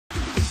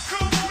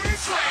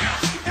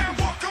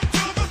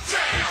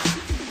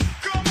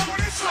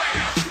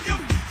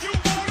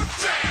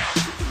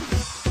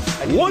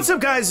What's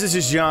up, guys? This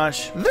is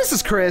Josh. This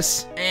is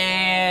Chris.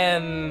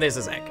 And this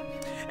is Zach.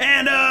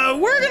 And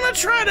we're gonna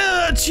try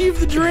to achieve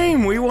the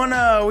dream. We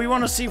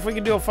wanna see if we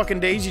can do a fucking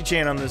daisy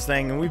chain on this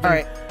thing, and we've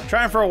been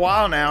trying for a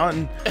while now.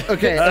 And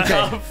okay.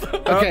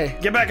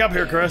 Get back up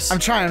here, Chris. I'm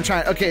trying.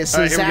 Okay,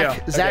 so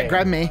Zach,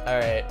 grab me. All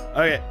right.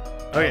 Okay.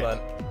 Hold on.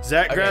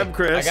 Zach, grab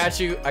Chris. I got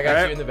you. I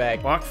got you in the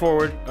bag. Walk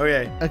forward.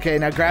 Okay. Okay,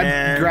 now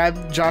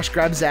grab Josh.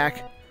 Grab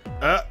Zach.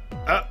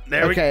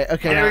 There we go.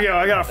 There we go.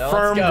 I got a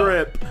firm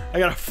grip. I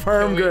got a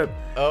firm grip.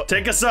 Oh.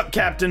 Take us up,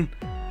 Captain.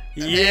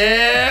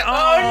 Yeah.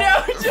 Oh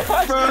no,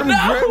 Josh. Firm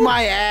grip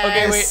my ass.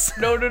 Okay, wait.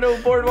 No,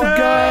 boardwalk. No.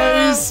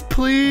 Guys,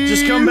 please.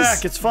 Just come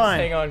back. It's fine.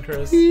 Hang on,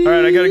 Chris. All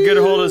right, I got a good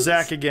hold of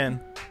Zach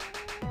again.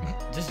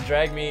 Just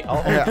drag me.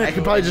 I'll hold you. I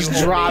can probably just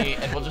drop.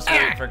 And we'll just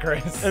wait for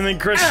Chris. And then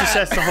Chris just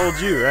has to hold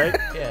you, right?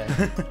 Yeah.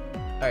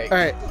 All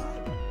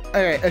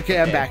right. Okay,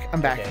 I'm back.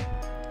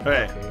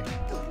 Okay.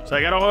 So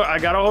I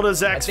got a hold of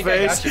Zach's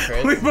face.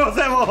 We both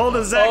have a hold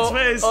of Zach's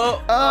face.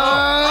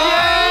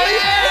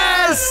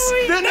 Yes!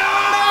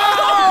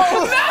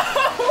 No!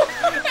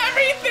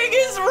 Everything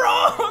is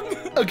wrong.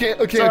 Okay.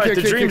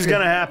 The dream's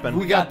gonna happen.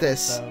 We got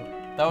this.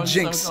 That was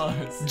Jinx. so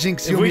close.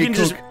 Jinx, if we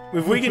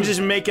can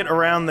just make it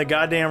around the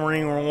goddamn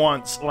ring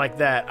once like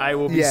that, I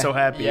will be so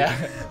happy. Yeah.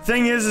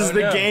 Thing is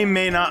the game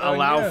may not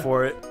allow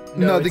for it.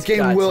 No, the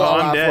game will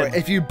allow for it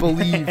if you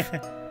believe.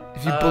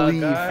 If you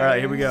believe. All right,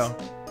 here we go.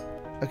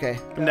 Okay.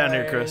 Come down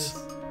here, Chris.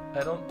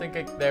 I don't think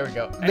there we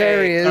go.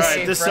 There he is. All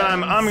right, this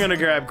time I'm gonna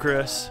grab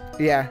Chris.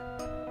 Yeah.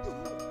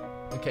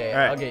 Okay,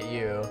 right. I'll get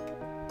you.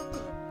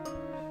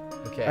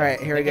 Okay. All right,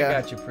 here we go. I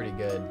got you pretty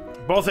good.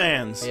 Both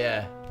hands.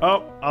 Yeah.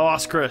 Oh, I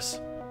lost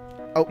Chris.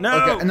 Oh, no.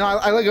 Okay. No,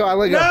 I let go.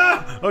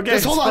 No! Okay.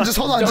 Just hold on. Just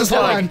hold on.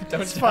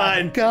 It's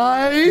fine.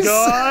 Guys.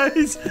 Oh,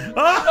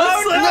 no,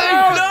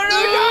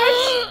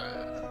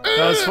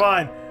 no, it's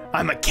fine.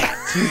 I'm a cat.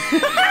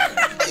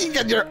 You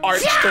got your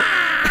arch.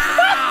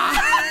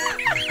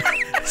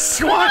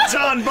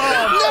 Swanton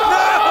bomb. No!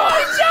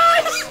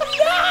 Josh!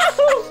 No!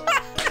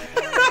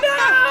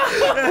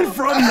 And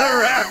from the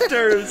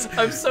rafters.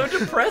 I'm so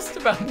depressed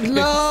about this.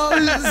 No,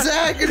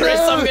 Zach, Chris,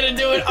 I'm gonna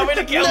do it. I'm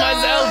gonna kill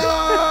myself.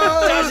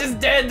 Josh is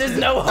dead. There's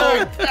no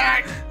hope.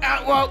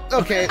 Well,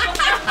 okay.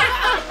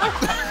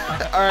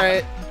 All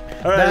right.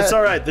 It's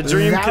all right. The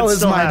dream can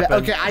still happen.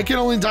 Okay, I can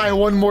only die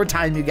one more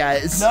time, you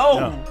guys.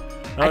 No.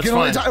 I can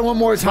only die one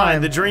more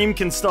time. The dream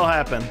can still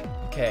happen.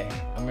 Okay,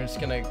 I'm just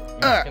gonna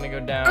go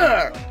down.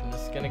 I'm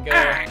just gonna go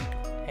hang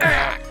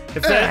out.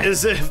 If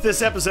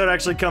this episode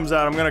actually comes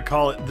out, I'm gonna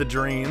call it The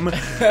Dream. Boom!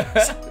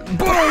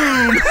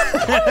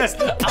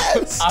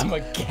 I'm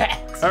a cat.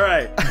 All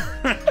right.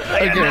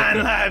 I got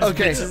 9 lives.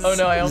 Okay. Bitches. Oh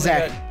no, I only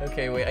Zach. got.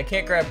 Okay, wait. I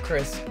can't grab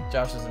Chris.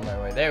 Josh is in my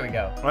way. There we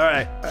go. All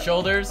right.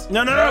 Shoulders.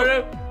 No.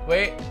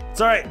 Wait.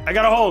 It's all right. I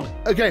got a hold.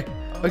 Okay.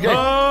 Hang on, Zach.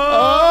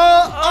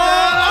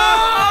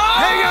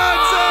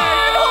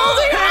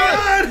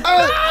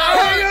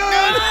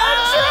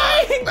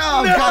 Hang on!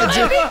 Oh, God,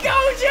 Let me go,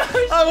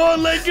 Josh! I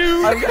won't let you.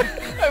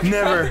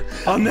 Never.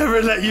 I'll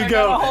never let you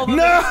go.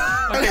 No.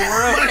 Okay,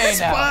 we're okay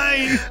now.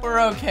 Spine.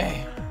 We're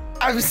okay.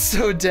 I'm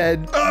so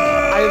dead.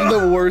 I am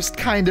the worst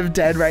kind of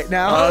dead right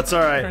now. Oh, that's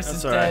all right. Chris That's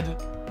is all right. dead.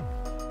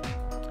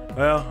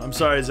 Well, I'm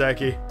sorry,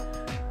 Zachy.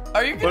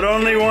 Are you gonna But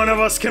only one of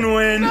us can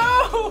win.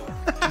 No!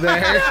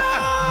 There.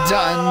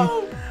 Done.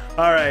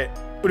 All right.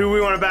 Do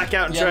we want to back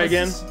out and try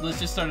again? Let's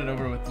just start it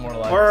over with more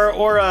lives.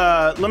 Or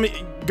let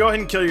me go ahead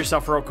and kill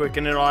yourself real quick,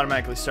 and it'll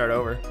automatically start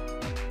over.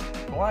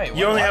 Why?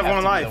 You only have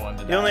one life.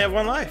 You only have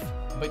one life.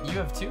 But you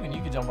have 2, and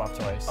you can jump off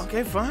twice.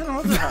 Okay, fine.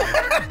 I'll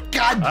die.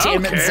 God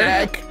damn it,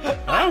 Zach.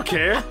 I don't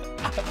care.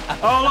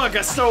 Oh look,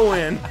 I still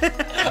win.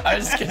 I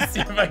was just gonna see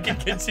if I can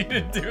get you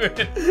to do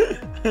it.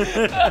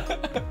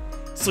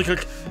 It's like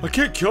I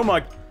can't kill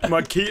my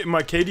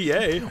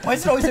KDA. Why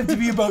does it always have to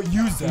be about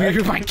you, Zach?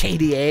 You're my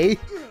KDA?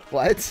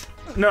 What?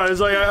 No, it's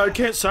like I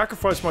can't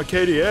sacrifice my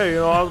KDA. You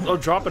know, I'll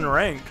drop in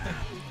rank.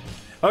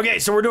 Okay,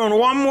 so we're doing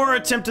one more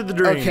attempt at the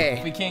dream. Okay.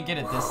 If we can't get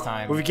it this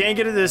time. If we can't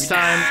get it this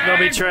time, there'll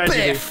be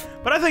tragedy.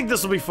 But I think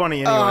this will be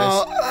funny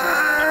anyways.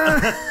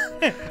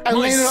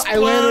 I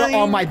landed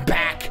on my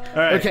back. All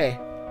right. Okay.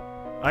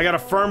 I got a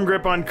firm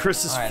grip on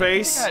Chris's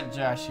face. I got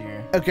Josh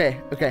here. Okay.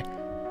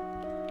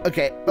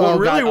 What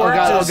really worked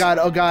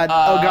oh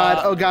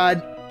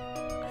god.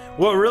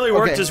 What really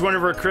worked is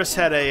whenever Chris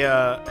had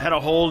a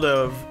hold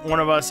of one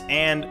of us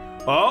and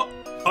Oh!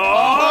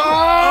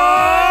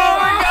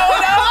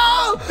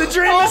 The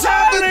dream is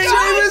happening! The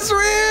dream is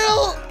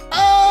real!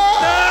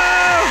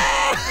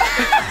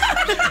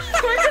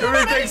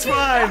 Everything's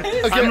fine.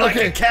 I'm like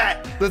a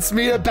cat. Let's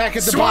meet up back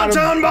at the bottom.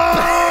 Swanton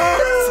bomb!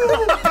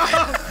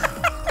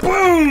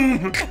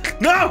 Boom!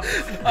 No!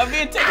 I'm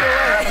being taken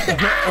away.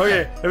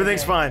 Okay,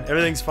 everything's fine.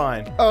 Everything's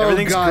fine. Oh,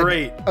 Everything's God.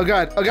 great. Oh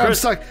god,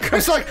 Chris, I'm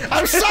stuck.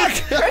 I'm stuck.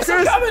 Chris,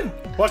 I'm coming.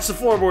 Watch the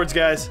floorboards,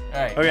 guys.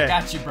 Alright, Okay. I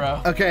got you,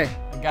 bro. Okay.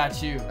 I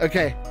got you.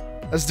 Okay.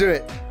 Let's do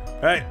it.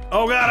 Alright.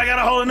 Oh god, I got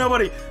a hold of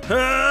nobody.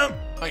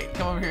 Wait,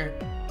 come over here.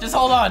 Just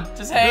hold on.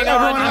 Just hang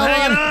on. I'm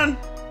hanging on.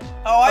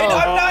 Oh, I'm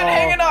not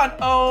hanging on.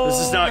 Oh, This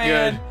is not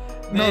man. good.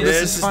 No,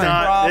 this is fine.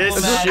 not. This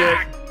is shit.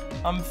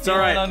 I'm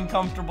feeling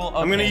uncomfortable. Okay.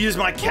 I'm gonna use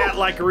my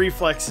cat-like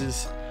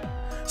reflexes.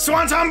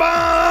 Swanton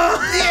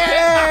bomb!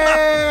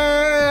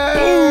 Yeah!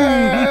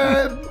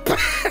 Boom!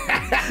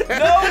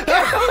 No,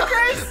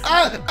 Chris!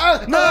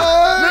 No!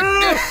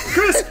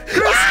 Chris!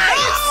 You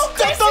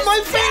stepped on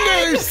my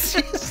fingers!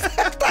 You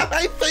stepped on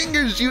my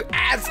fingers, you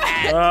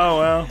asshat! Oh,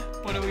 well.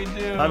 What do we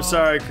do? I'm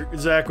sorry,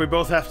 Zach. We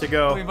both have to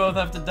go. We both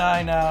have to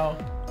die now.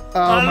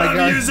 Oh my I love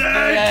god. you,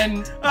 Zach!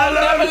 And I'll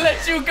never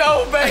let you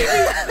go, baby!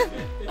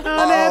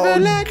 I'll never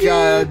let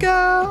you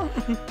go.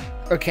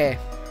 Okay.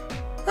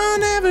 I'll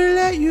never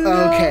let you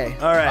go. Okay.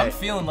 All right. I'm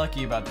feeling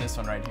lucky about this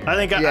one right here. I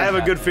think I have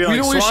a good feeling.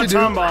 You know what we should do?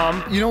 Swanton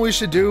bomb. You know what we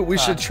should do? We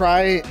should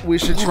try.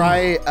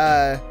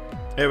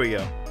 There we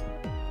go.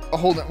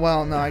 Hold it.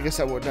 Well, no, I guess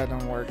that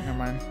don't work. Never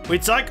mind.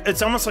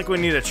 It's almost like we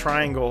need a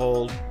triangle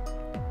hold.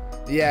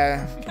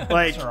 Yeah.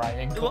 Like,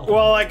 Triangle.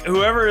 well, like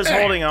whoever is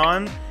holding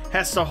on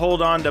has to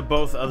hold on to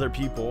both other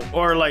people,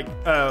 or like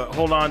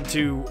hold on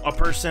to a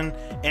person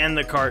and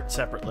the cart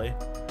separately.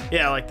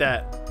 Yeah, like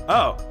that.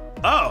 Oh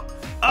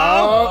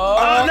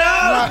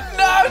no!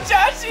 No,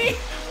 Joshy!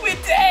 We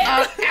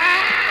dead!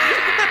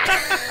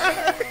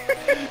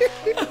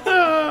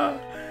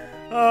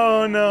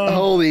 Oh no!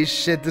 Holy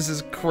shit! This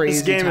is crazy.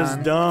 This game is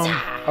dumb.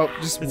 Oh,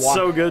 just It's walk.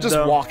 so good, Just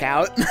though. walk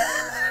out.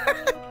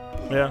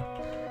 Yeah.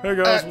 Hey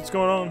guys, what's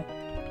going on?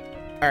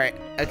 All right.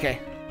 Okay.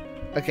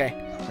 Okay.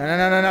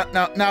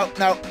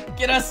 No.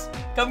 Get us!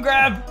 Come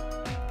grab!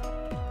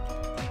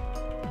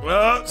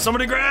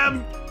 Somebody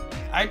grab!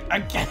 I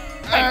can't.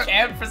 I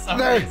can't for some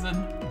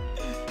reason.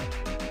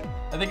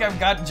 I think I've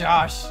got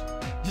Josh.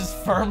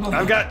 Just firmly.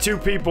 I've got 2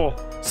 people.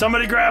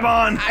 Somebody grab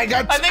on! I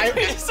got. I think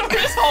we're just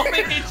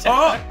holding each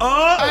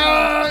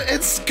other.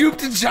 It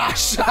scooped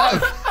Josh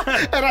up,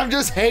 and I'm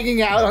just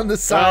hanging out on the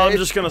side. I'm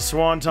just gonna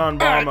swanton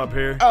bomb up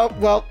here. Oh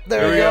well,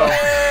 there we go.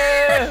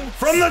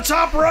 From the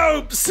top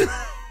ropes!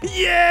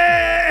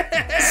 Yeah!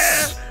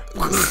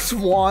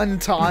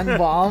 Swanton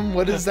bomb.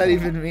 What does that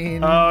even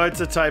mean? Oh,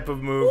 it's a type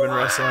of move in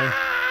wrestling.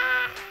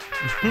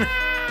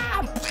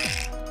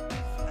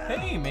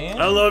 Hey, man.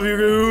 I love you,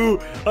 Goo.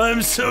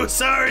 I'm so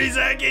sorry,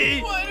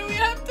 Zachy. Why do we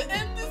have to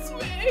end this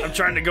way? I'm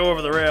trying to go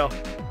over the rail.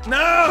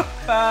 No!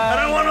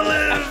 I don't want to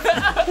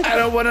live. I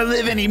don't want to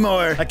live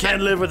anymore. I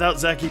can't live without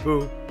Zachy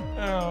Poo.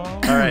 Oh.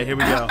 All right, here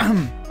we go.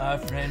 Our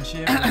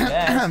friendship will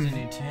last in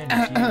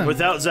eternity.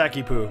 Without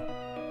Zachy Poo.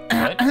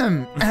 What?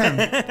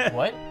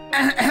 What?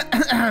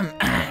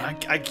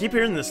 I keep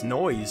hearing this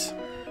noise.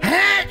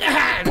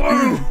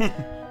 Boom!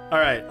 All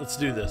right, let's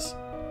do this.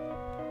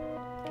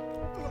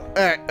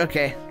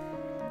 Okay.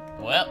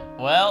 Well.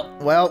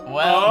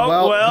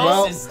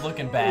 This is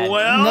looking bad.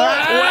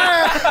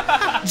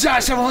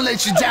 Josh, I won't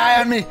let you die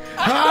on me.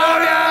 Oh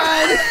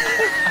god!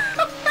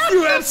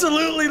 You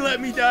absolutely let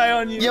me die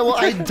on you. Yeah, well,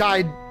 I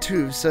died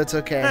too, so it's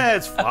okay.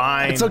 It's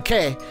fine. It's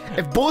okay.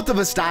 If both of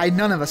us die,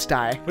 none of us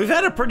die. We've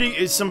had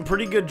some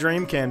pretty good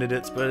dream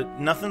candidates, but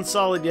nothing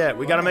solid yet.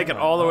 We got to make it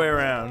all the way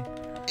around.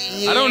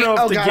 I don't know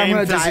if the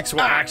game physics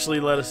will actually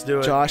let us do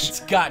it. Josh,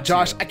 It's got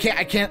Josh, you.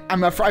 I can't.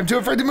 I'm too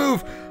afraid to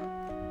move.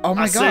 Oh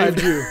my I god.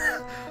 saved you.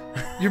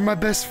 You're my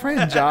best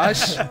friend,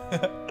 Josh.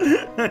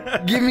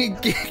 give me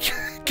a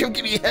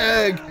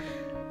hug.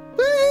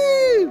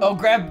 Woo! Oh,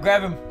 grab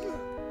him.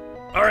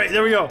 All right,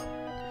 there we go.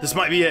 This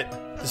might be it.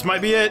 This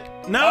might be it.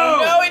 No! Oh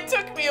no, it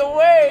took me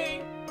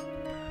away.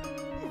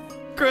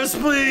 Chris,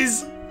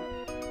 please.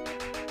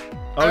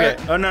 Okay.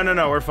 Oh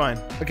no, we're fine.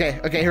 Okay,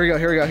 here we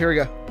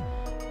go.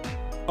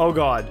 Oh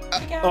god.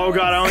 Oh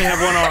god, I only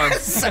have one arm.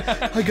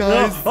 Hi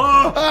guys.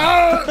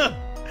 Oh.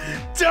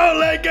 Don't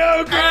let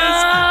go, Chris. No!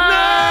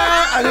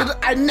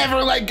 I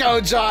never let go,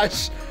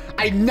 Josh.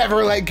 I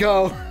never let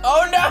go.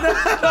 Oh no!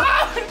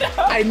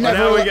 I never.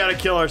 Now we gotta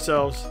kill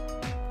ourselves.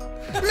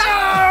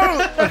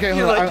 No! Okay,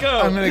 hold on. let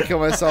go. I'm gonna kill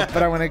myself,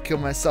 but I want to kill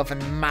myself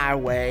in my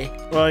way.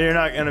 Well, you're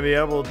not gonna be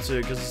able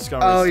to because it's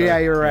gonna. Oh restart. yeah,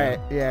 you're right.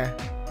 Yeah.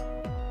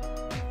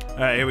 All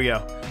right, here we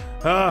go.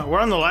 We're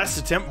on the last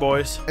attempt,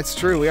 boys. It's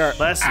true. We are.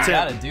 Last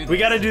attempt. We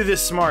gotta do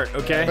this smart,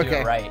 okay? Do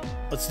it right.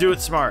 Let's do it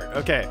smart.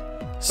 Okay.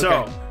 So,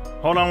 Okay.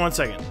 hold on one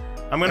second.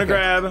 I'm gonna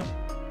grab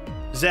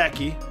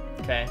Zachy.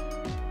 Okay.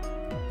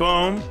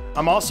 Boom.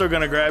 I'm also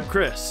gonna grab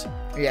Chris.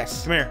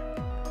 Yes. Come here.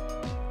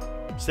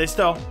 Stay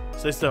still.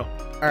 Stay still.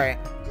 All right.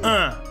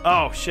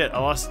 Oh shit! I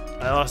lost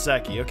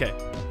Zachy. Okay.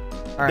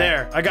 All right.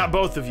 There. I got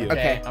both of you.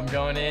 Okay. I'm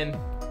going in.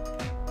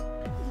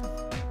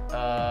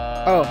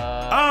 Oh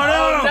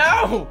no!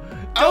 No!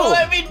 Don't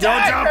let me die,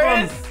 Don't drop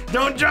Chris. him!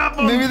 Don't drop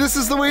him! Maybe this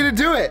is the way to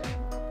do it.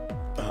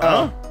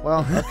 Huh? Oh.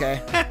 Well.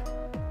 Okay.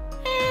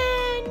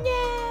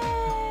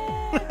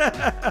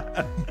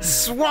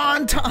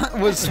 Swanton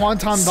was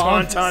Swanton bomb.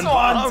 Swanton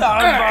Swanton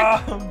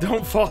bomb. bomb.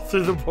 Don't fall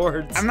through the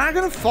boards. I'm not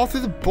gonna fall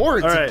through the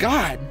boards. All right.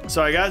 God.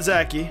 So I got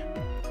Zachy,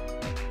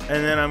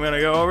 and then I'm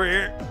gonna go over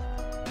here.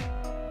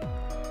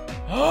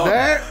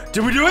 There.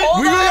 Did we do it?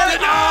 Hold We on. did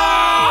it!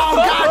 Oh,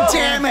 God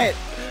damn it!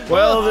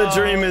 Well, the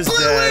dream is Blue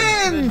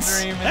dead. wins!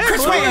 The dream is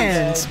Chris Blue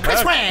wins! Chris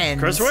Okay, wins!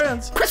 Chris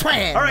wins. Chris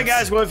wins! All right,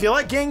 guys. Well, if you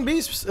like Gang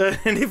Beasts,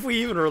 and if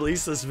we even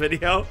release this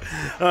video,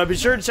 be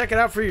sure to check it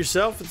out for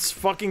yourself. It's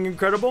fucking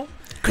incredible.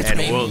 And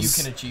Maybe we'll you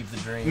can achieve the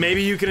dream.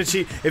 Maybe you can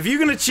achieve. If you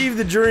can achieve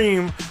the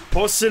dream,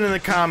 post it in the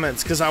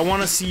comments because I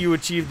want to see you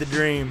achieve the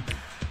dream.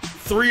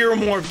 3 or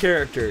more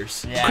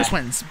characters. Yeah. Chris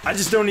wins. I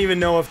just don't even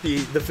know if the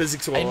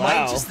physics will It allow.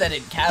 might just that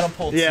it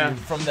catapults Yeah. you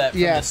from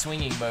the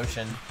swinging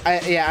motion. I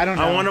don't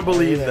know. I want to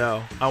believe either.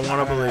 though. I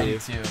want to Me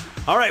believe. too.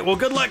 All right. Well,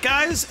 good luck,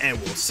 guys, and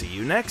we'll see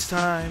you next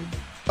time.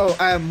 Oh,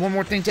 one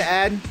more thing to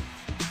add.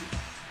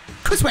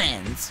 Chris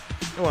wins.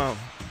 Well,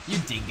 You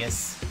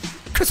dingus.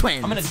 Chris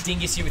wins. I'm gonna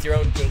dingus you with your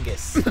own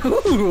dingus.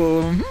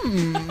 Ooh,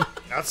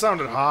 that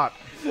sounded hot.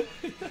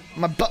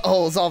 my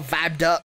butthole's all vibed up.